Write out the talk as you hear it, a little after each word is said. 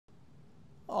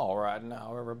Alright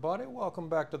now everybody, welcome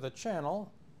back to the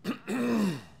channel.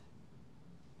 Redo.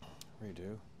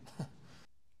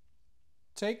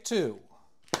 Take two.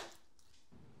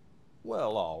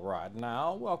 Well, alright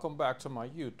now, welcome back to my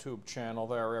YouTube channel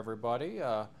there everybody.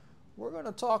 We're going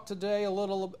to talk today a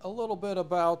little bit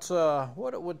about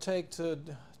what it would take to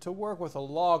work with a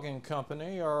logging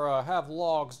company or have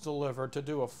logs delivered to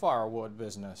do a firewood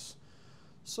business.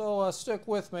 So stick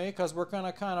with me because we're going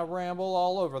to kind of ramble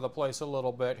all over the place a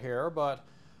little bit here, but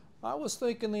I was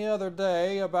thinking the other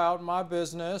day about my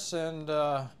business and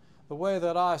the way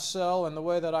that I sell and the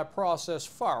way that I process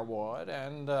firewood,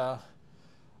 and I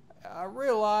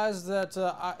realized that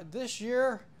this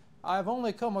year I've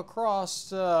only come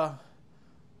across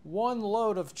one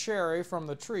load of cherry from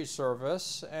the tree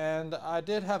service, and I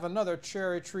did have another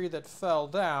cherry tree that fell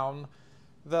down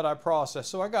that I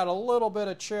processed. So I got a little bit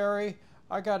of cherry.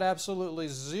 I got absolutely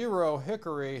zero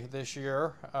hickory this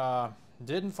year.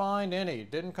 Didn't find any,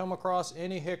 didn't come across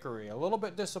any hickory. A little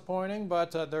bit disappointing,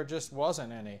 but there just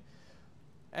wasn't any.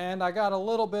 And I got a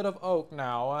little bit of oak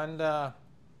now, and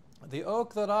the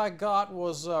oak that I got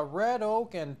was red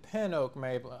oak and pin oak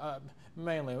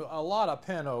mainly. A lot of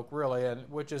pin oak really,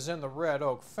 which is in the red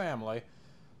oak family.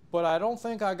 But I don't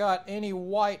think I got any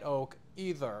white oak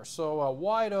either. So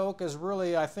white oak is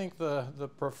really, I think, the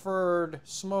preferred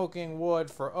smoking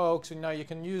wood for oaks. And now you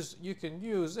can use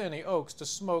any oaks to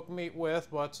smoke meat with,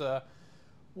 but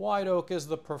white oak is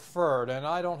the preferred. And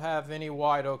I don't have any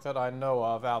white oak that I know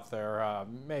of out there.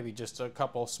 Maybe just a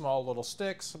couple small little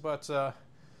sticks, but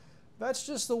that's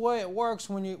just the way it works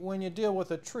when you deal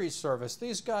with a tree service.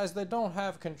 These guys, they don't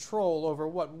have control over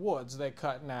what woods they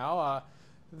cut now.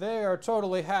 They are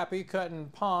totally happy cutting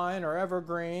pine or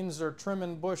evergreens or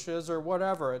trimming bushes or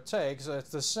whatever it takes. It's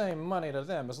the same money to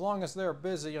them. As long as they're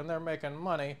busy and they're making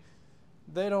money,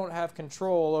 they don't have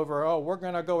control over, oh, we're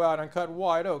going to go out and cut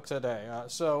white oak today.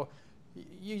 So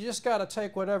you just got to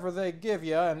take whatever they give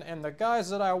you. And the guys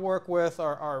that I work with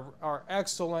are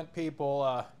excellent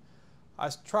people.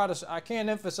 I can't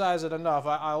emphasize it enough.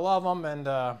 I love them,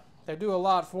 and they do a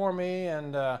lot for me,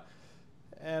 and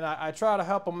I try to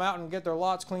help them out and get their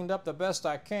lots cleaned up the best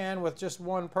I can with just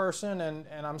one person,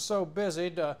 and I'm so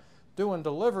busy doing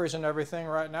deliveries and everything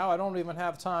right now, I don't even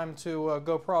have time to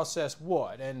go process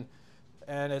wood, and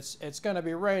it's going to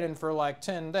be raining for like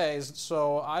 10 days,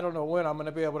 so I don't know when I'm going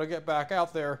to be able to get back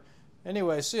out there.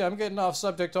 Anyway, see, I'm getting off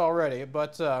subject already,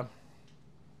 but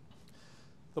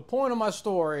the point of my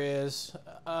story is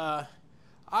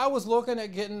I was looking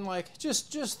at getting, like,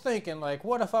 just thinking, like,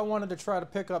 what if I wanted to try to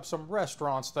pick up some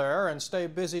restaurants there and stay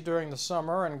busy during the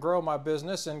summer and grow my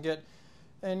business and get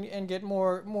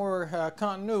more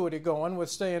continuity going with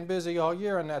staying busy all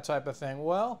year and that type of thing.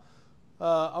 Well,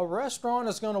 a restaurant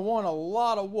is going to want a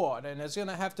lot of wood, and it's going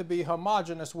to have to be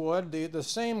homogeneous wood, the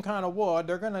same kind of wood.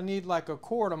 They're going to need like a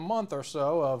quart a month or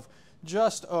so of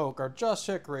just oak or just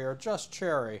hickory or just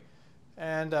cherry.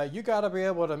 And you got to be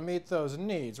able to meet those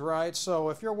needs, right? So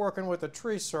if you're working with a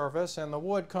tree service and the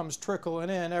wood comes trickling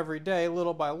in every day,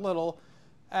 little by little,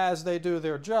 as they do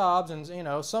their jobs, and you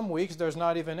know, some weeks there's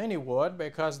not even any wood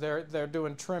because they're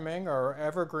doing trimming or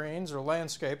evergreens or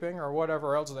landscaping or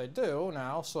whatever else they do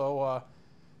now. So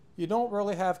you don't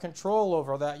really have control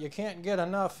over that. You can't get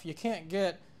enough. You can't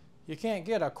get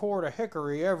a quart of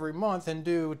hickory every month and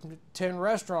do 10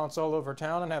 restaurants all over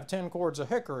town and have 10 cords of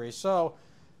hickory. So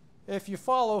if you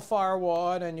follow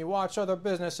Firewood and you watch other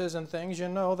businesses and things, you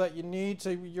know that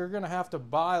you're going to have to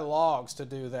buy logs to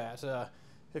do that.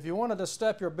 If you wanted to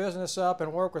step your business up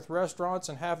and work with restaurants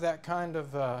and have that kind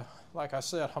of, like I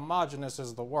said, homogeneous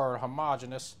is the word,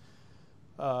 homogeneous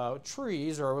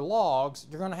trees or logs,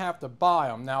 you're going to have to buy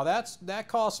them. Now that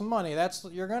costs money.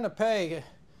 You're going to pay,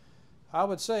 I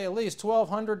would say, at least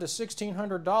 $1,200 to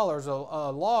 $1,600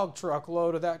 a log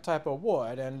truckload of that type of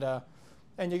wood,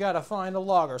 and you got to find a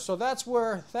logger. So that's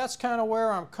kind of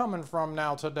where I'm coming from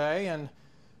now today. And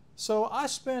so I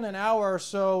spent an hour or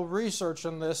so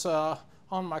researching this on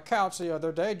my couch the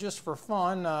other day just for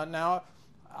fun. Now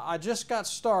I just got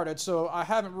started, so I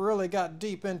haven't really got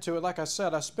deep into it. Like I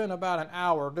said, I spent about an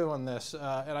hour doing this,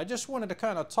 and I just wanted to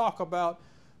kind of talk about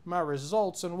my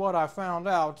results and what I found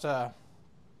out.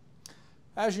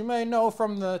 As you may know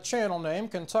from the channel name,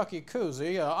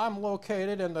 KentuckyKoozie, I'm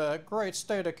located in the great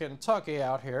state of Kentucky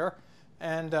out here,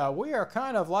 and we are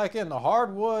kind of like in the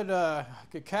hardwood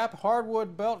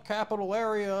belt capital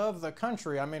area of the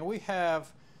country. I mean,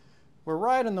 we're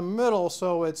right in the middle,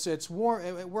 so it's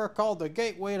warm. We're called the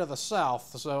gateway to the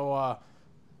South, so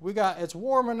it's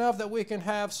warm enough that we can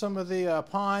have some of the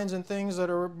pines and things that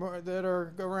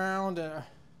are around.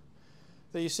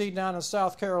 that you see down in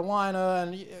South Carolina,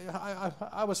 and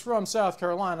I was from South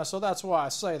Carolina, so that's why I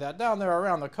say that. Down there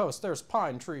around the coast, there's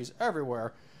pine trees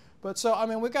everywhere. But so, I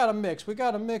mean, we got a mix. We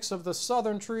got a mix of the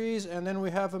southern trees, and then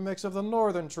we have a mix of the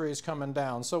northern trees coming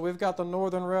down. So we've got the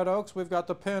northern red oaks, we've got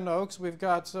the pin oaks, we've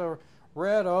got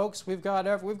red oaks, we've got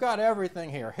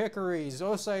everything here. Hickories,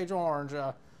 Osage orange,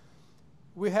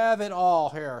 we have it all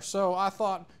here. So I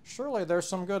thought, surely there's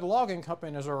some good logging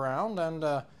companies around,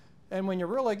 and when you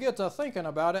really get to thinking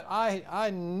about it, I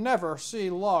never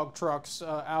see log trucks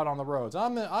out on the roads.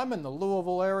 I'm in the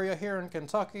Louisville area here in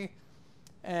Kentucky,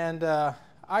 and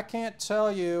I can't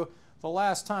tell you the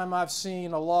last time I've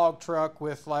seen a log truck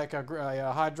with like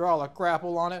a hydraulic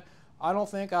grapple on it. I don't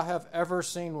think I have ever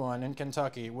seen one in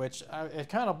Kentucky, which it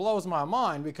kind of blows my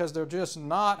mind because they're just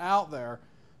not out there.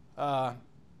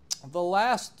 The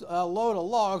last load of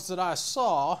logs that I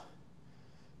saw,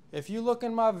 if you look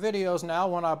in my videos now,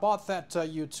 when I bought that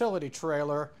utility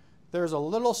trailer, there's a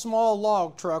little small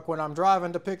log truck when I'm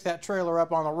driving to pick that trailer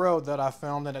up on the road that I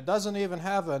filmed, and it doesn't even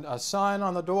have a sign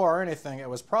on the door or anything. It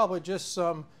was probably just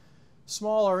some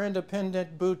smaller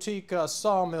independent boutique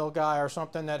sawmill guy or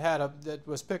something that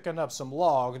was picking up some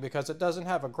logs, because it doesn't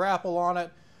have a grapple on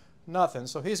it, nothing.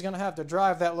 So he's going to have to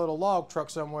drive that little log truck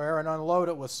somewhere and unload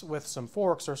it with some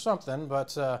forks or something,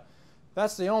 but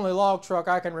that's the only log truck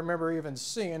I can remember even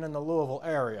seeing in the Louisville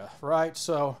area, right?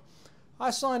 So I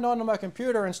signed onto my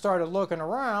computer and started looking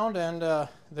around, and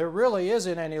there really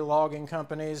isn't any logging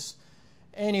companies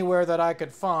anywhere that I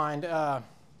could find.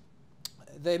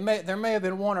 There may have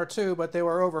been one or two, but they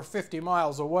were over 50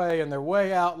 miles away, and they're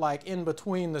way out, like in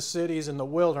between the cities and the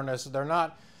wilderness. They're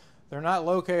not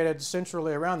located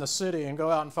centrally around the city and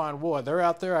go out and find wood. They're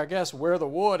out there, I guess, where the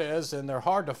wood is, and they're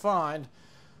hard to find.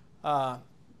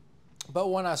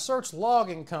 But when I searched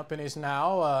logging companies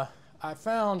now, I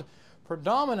found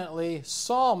predominantly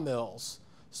sawmills.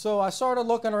 So I started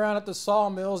looking around at the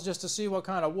sawmills just to see what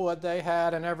kind of wood they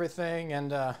had and everything,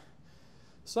 and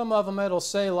some of them it'll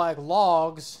say like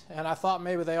logs, and I thought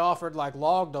maybe they offered like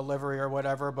log delivery or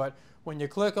whatever, but when you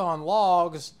click on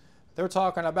logs, they're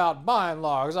talking about buying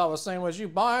logs. I was saying, was you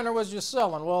buying or was you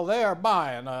selling? Well, they are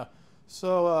buying.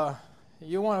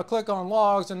 You want to click on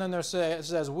logs, and then it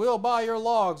says, we'll buy your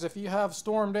logs if you have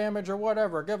storm damage or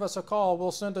whatever. Give us a call.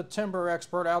 We'll send a timber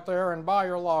expert out there and buy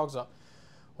your logs up.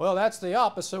 Well, that's the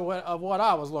opposite of what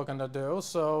I was looking to do,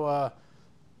 so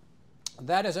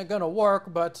that isn't going to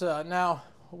work. But now,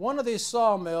 one of these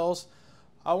sawmills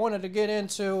I wanted to get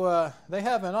into, they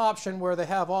have an option where they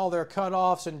have all their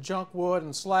cut-offs and junk wood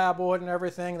and slab wood and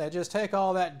everything. They just take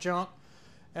all that junk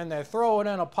and they throw it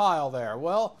in a pile there.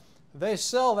 Well, they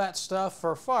sell that stuff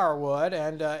for firewood,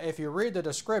 and if you read the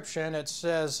description, it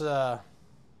says for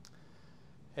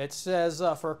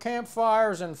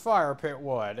campfires and fire pit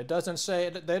wood. It doesn't say,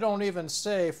 they don't even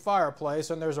say fireplace,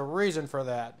 and there's a reason for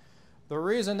that. The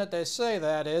reason that they say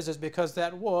that is because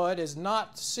that wood is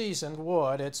not seasoned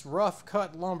wood. It's rough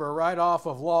cut lumber right off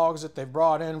of logs that they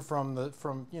brought in from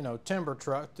timber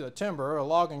truck, timber, a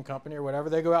logging company or whatever.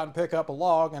 They go out and pick up a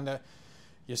log, and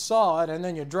you saw it, and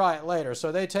then you dry it later.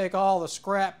 So they take all the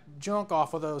scrap junk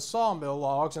off of those sawmill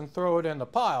logs and throw it in the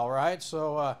pile, right?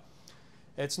 So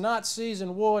it's not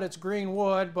seasoned wood, it's green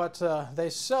wood, but they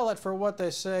sell it for what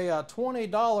they say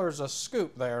 $20 a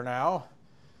scoop there now.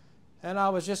 And I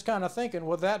was just kind of thinking,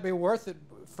 would that be worth it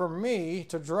for me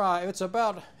to drive? It's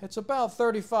about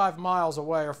 35 miles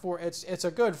away, or it's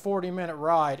a good 40-minute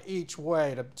ride each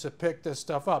way to pick this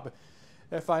stuff up.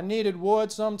 If I needed wood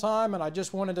sometime and I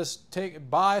just wanted to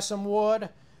buy some wood,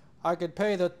 I could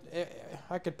pay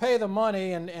the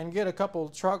money and get a couple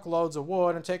truckloads of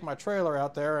wood and take my trailer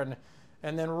out there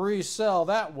and then resell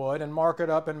that wood and mark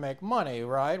it up and make money,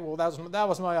 right? Well, that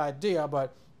was my idea,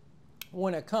 but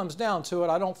when it comes down to it,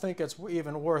 I don't think it's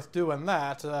even worth doing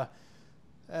that.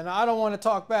 And I don't want to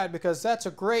talk bad, because that's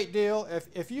a great deal.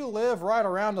 If you live right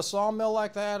around a sawmill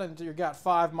like that, and you got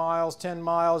 5 miles, 10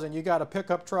 miles, and you got a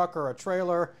pickup truck or a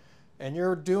trailer, and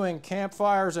you're doing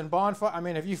campfires and bonfires, I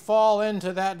mean, if you fall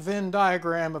into that Venn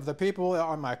diagram of the people,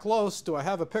 am I close? Do I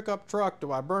have a pickup truck?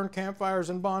 Do I burn campfires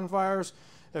and bonfires?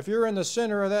 If you're in the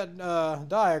center of that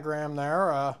diagram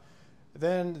there,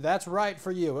 then that's right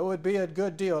for you. It would be a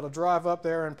good deal to drive up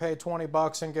there and pay 20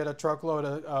 bucks and get a truckload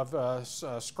of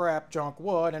scrap junk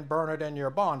wood and burn it in your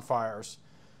bonfires.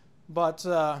 But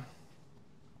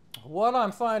what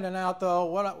I'm finding out,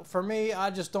 though, for me,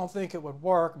 I just don't think it would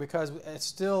work, because it's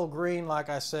still green, like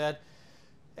I said,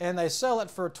 and they sell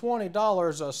it for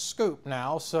 $20 a scoop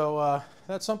now. So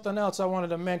that's something else I wanted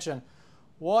to mention.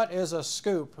 What is a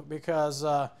scoop? Because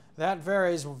that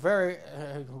varies very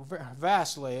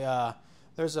vastly.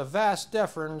 There's a vast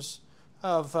difference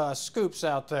scoops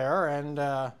out there,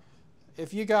 and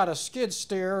if you got a skid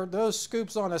steer, those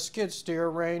scoops on a skid steer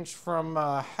range from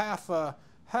half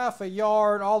a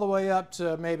yard all the way up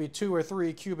to maybe 2 or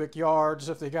 3 cubic yards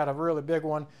if they got a really big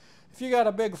one. If you got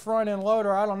a big front end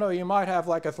loader, I don't know, you might have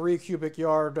like a 3 cubic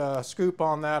yard scoop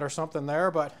on that or something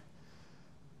there, but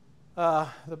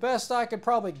the best I could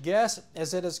probably guess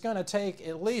is that it's going to take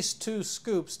at least 2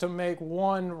 scoops to make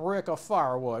 1 rick of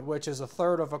firewood, which is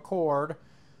 1/3 of a cord.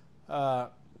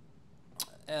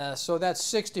 So that's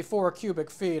 64 cubic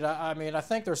feet. I mean, I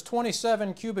think there's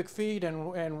 27 cubic feet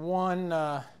and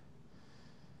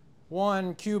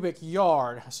 1 cubic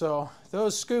yard. So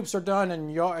those scoops are done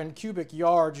in cubic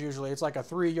yards usually. It's like a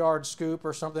 3-yard scoop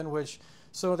or something,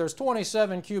 so there's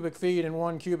 27 cubic feet in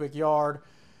 1 cubic yard.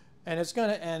 And it's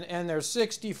gonna and there's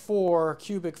 64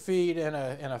 cubic feet in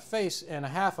a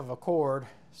half of a cord.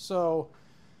 So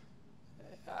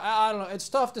I don't know. It's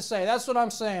tough to say. That's what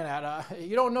I'm saying.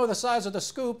 You don't know the size of the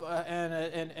scoop,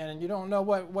 and you don't know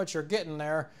what you're getting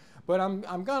there. But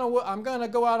I'm gonna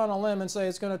go out on a limb and say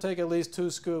it's gonna take at least 2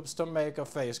 scoops to make a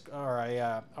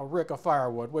rick of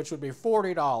firewood, which would be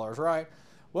 $40, right?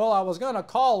 Well, I was gonna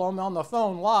call them on the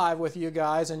phone live with you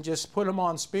guys and just put them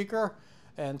on speaker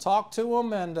and talk to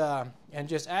them and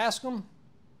just ask them.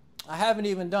 I haven't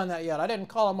even done that yet. I didn't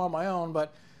call them on my own,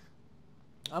 but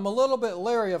I'm a little bit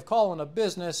leery of calling a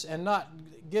business and not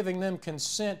giving them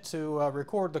consent to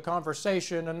record the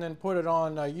conversation and then put it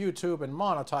on YouTube and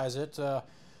monetize it,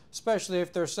 especially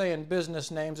if they're saying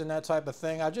business names and that type of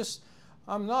thing.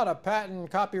 I'm not a patent,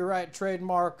 copyright,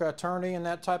 trademark attorney and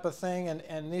that type of thing,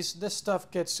 and this stuff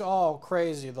gets all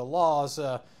crazy, the laws.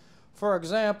 For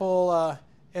example,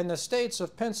 in the states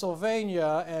of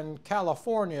Pennsylvania and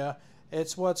California,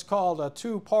 it's what's called a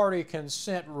 2-party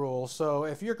consent rule. So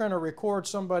if you're going to record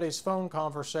somebody's phone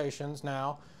conversations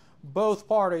now, both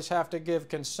parties have to give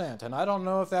consent. And I don't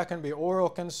know if that can be oral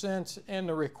consent in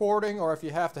the recording or if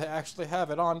you have to actually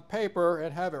have it on paper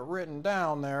and have it written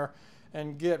down there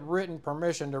and get written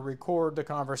permission to record the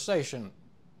conversation.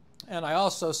 And I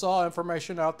also saw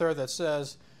information out there that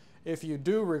says if you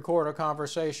do record a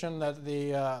conversation, that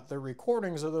the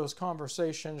recordings of those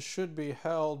conversations should be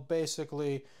held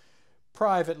basically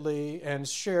privately and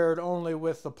shared only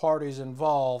with the parties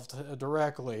involved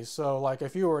directly. So like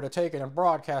if you were to take it and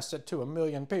broadcast it to 1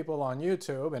 million people on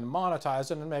YouTube and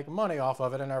monetize it and make money off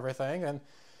of it and everything,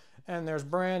 and there's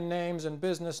brand names and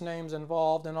business names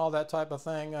involved and all that type of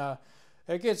thing,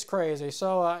 it gets crazy.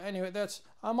 So anyway,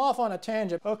 I'm off on a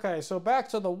tangent. Okay, so back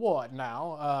to the wood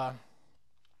now.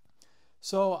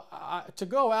 So to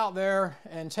go out there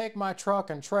and take my truck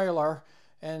and trailer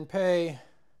and pay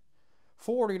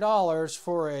 $40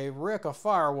 for a rick of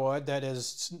firewood that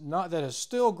is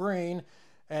still green,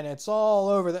 and it's all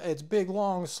over it's big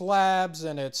long slabs,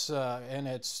 and it's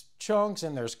chunks,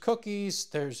 and there's cookies.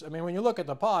 I mean, when you look at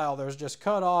the pile, there's just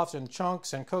cut-offs and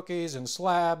chunks and cookies and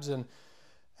slabs, and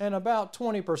about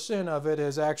 20% of it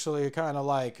is actually kind of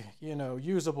like, you know,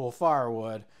 usable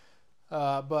firewood.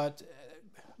 But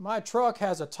my truck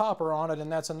has a topper on it,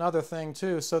 and that's another thing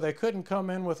too, so they couldn't come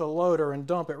in with a loader and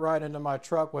dump it right into my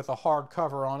truck with a hard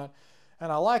cover on it.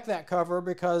 And I like that cover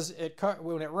because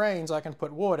when it rains, I can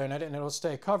put wood in it and it'll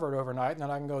stay covered overnight, and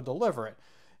then I can go deliver it.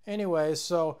 Anyways,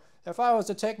 so if I was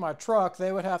to take my truck,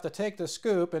 they would have to take the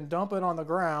scoop and dump it on the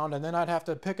ground, and then I'd have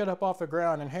to pick it up off the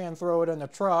ground and hand throw it in the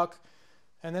truck,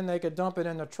 and then they could dump it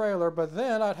in the trailer. But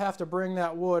then I'd have to bring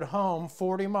that wood home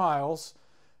 40 miles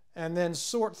and then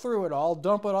sort through it all,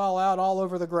 dump it all out all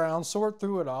over the ground, sort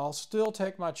through it all, still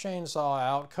take my chainsaw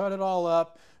out, cut it all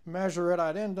up, measure it.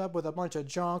 I'd end up with a bunch of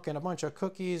junk and a bunch of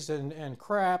cookies and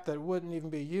crap that wouldn't even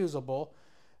be usable.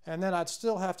 And then I'd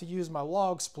still have to use my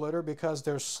log splitter because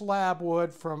there's slab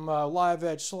wood from live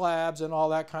edge slabs and all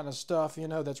that kind of stuff, you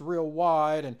know, that's real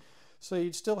wide. And so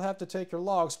you'd still have to take your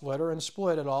log splitter and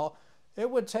split it all. It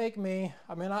would take me,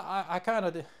 I mean,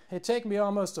 it'd take me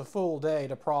almost a full day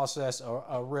to process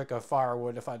a rick of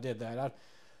firewood if I did that.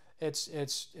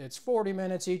 It's 40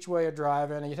 minutes each way of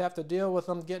driving, and you'd have to deal with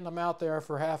them, getting them out there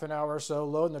for half an hour or so,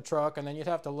 loading the truck, and then you'd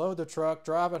have to load the truck,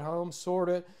 drive it home, sort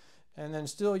it, and then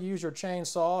still use your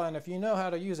chainsaw. And if you know how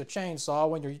to use a chainsaw,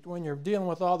 when you're dealing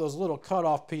with all those little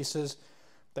cut-off pieces,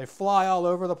 they fly all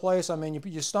over the place. I mean,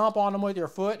 you stomp on them with your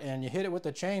foot and you hit it with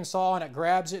the chainsaw and it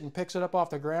grabs it and picks it up off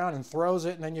the ground and throws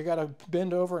it, and then you got to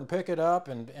bend over and pick it up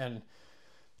and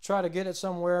try to get it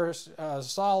somewhere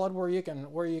solid where you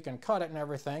can cut it and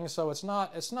everything. So it's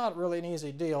not really an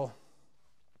easy deal.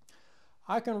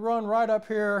 I can run right up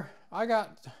here. I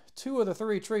got 2 of the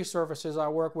 3 tree services I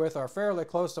work with are fairly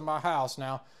close to my house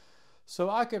now. So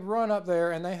I could run up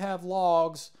there, and they have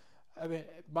logs I mean,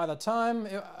 by the time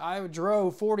I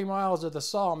drove 40 miles to the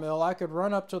sawmill, I could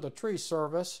run up to the tree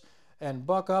service and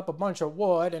buck up a bunch of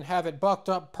wood and have it bucked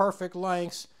up perfect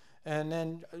lengths, and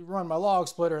then run my log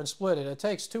splitter and split it. It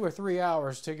takes 2 or 3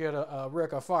 hours to get a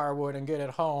rick of firewood and get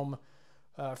it home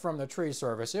from the tree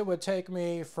service. It would take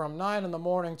me from 9 in the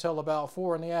morning till about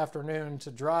 4 in the afternoon to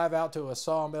drive out to a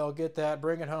sawmill, get that,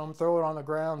 bring it home, throw it on the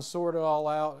ground, sort it all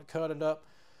out, cut it up.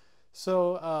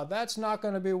 So that's not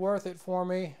going to be worth it for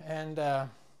me, and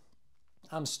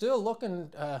I'm still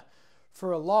looking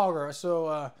for a logger.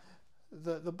 So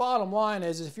the bottom line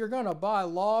is, if you're going to buy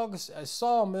logs, a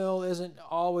sawmill isn't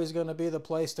always going to be the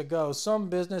place to go. Some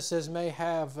businesses may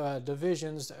have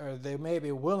divisions, or they may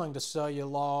be willing to sell you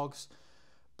logs,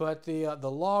 but the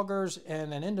loggers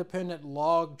and an independent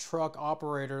log truck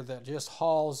operator that just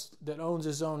that owns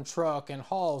his own truck and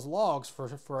hauls logs for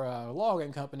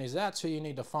logging companies, that's who you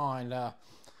need to find.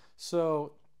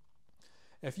 So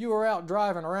if you were out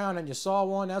driving around and you saw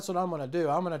one, that's what I'm going to do.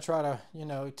 I'm going to try to, you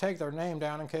know, take their name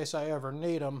down in case I ever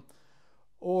need them.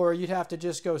 Or you'd have to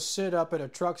just go sit up at a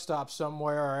truck stop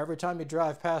somewhere, or every time you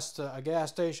drive past a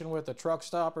gas station with a truck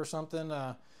stop or something.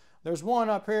 There's one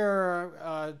up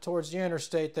here towards the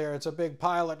interstate there. It's a big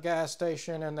Pilot gas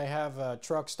station, and they have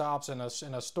truck stops and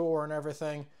a store and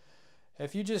everything.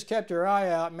 If you just kept your eye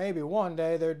out, maybe one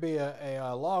day there'd be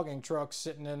a logging truck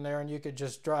sitting in there, and you could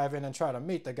just drive in and try to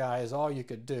meet the guy. Is all you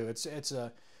could do. It's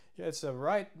a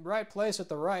right place at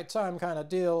the right time kind of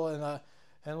deal, and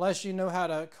unless you know how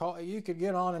to call, you could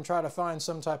get on and try to find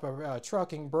some type of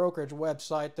trucking brokerage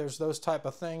website. There's those type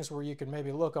of things where you can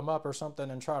maybe look them up or something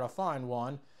and try to find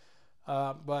one.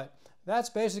 But that's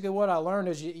basically what I learned,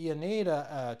 is you need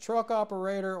a truck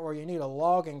operator, or you need a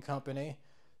logging company.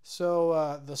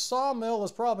 So the sawmill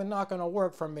is probably not going to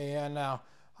work for me. And now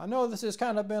I know this has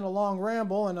kind of been a long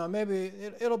ramble, and maybe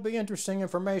it'll be interesting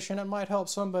information. It might help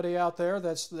somebody out there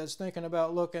that's thinking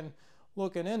about looking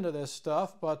into this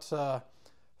stuff. But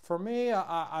for me,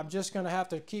 I'm just going to have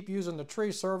to keep using the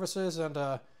tree services, and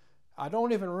I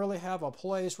don't even really have a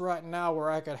place right now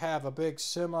where I could have a big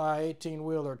semi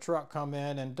 18-wheeler truck come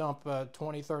in and dump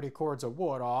 20-30 cords of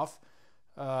wood off,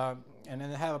 and then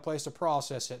have a place to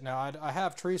process it. Now I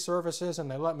have tree services,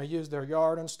 and they let me use their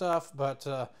yard and stuff, but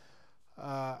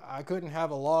I couldn't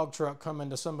have a log truck come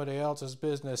into somebody else's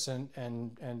business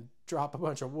and drop a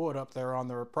bunch of wood up there on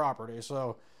their property.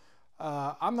 So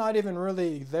I'm not even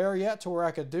really there yet to where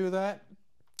I could do that.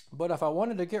 But if I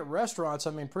wanted to get restaurants,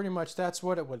 I mean, pretty much that's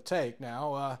what it would take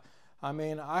now. I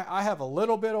mean, I have a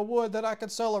little bit of wood that I could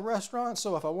sell a restaurant,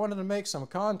 so if I wanted to make some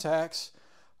contacts,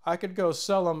 I could go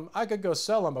sell them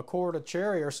a cord of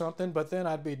cherry or something, but then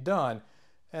I'd be done.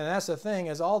 And that's the thing,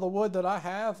 is all the wood that I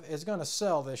have is going to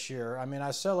sell this year. I mean,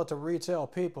 I sell it to retail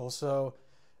people, so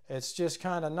it's just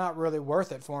kind of not really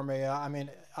worth it for me. I mean,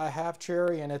 I have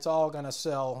cherry, and it's all going to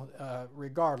sell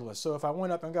regardless. So if I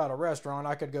went up and got a restaurant,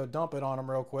 I could go dump it on them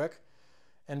real quick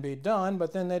and be done,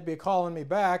 but then they'd be calling me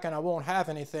back, and I won't have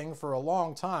anything for a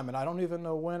long time, and I don't even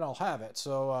know when I'll have it.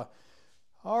 So,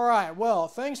 all right, well,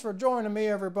 thanks for joining me,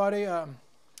 everybody.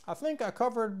 I think I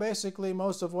covered basically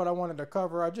most of what I wanted to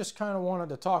cover. I just kind of wanted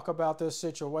to talk about this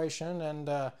situation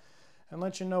and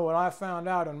let you know what I found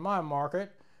out in my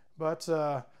market. But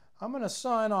I'm going to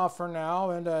sign off for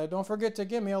now, and don't forget to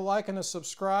give me a like and a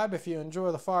subscribe if you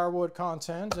enjoy the firewood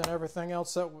content and everything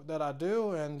else that I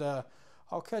do, and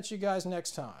I'll catch you guys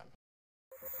next time.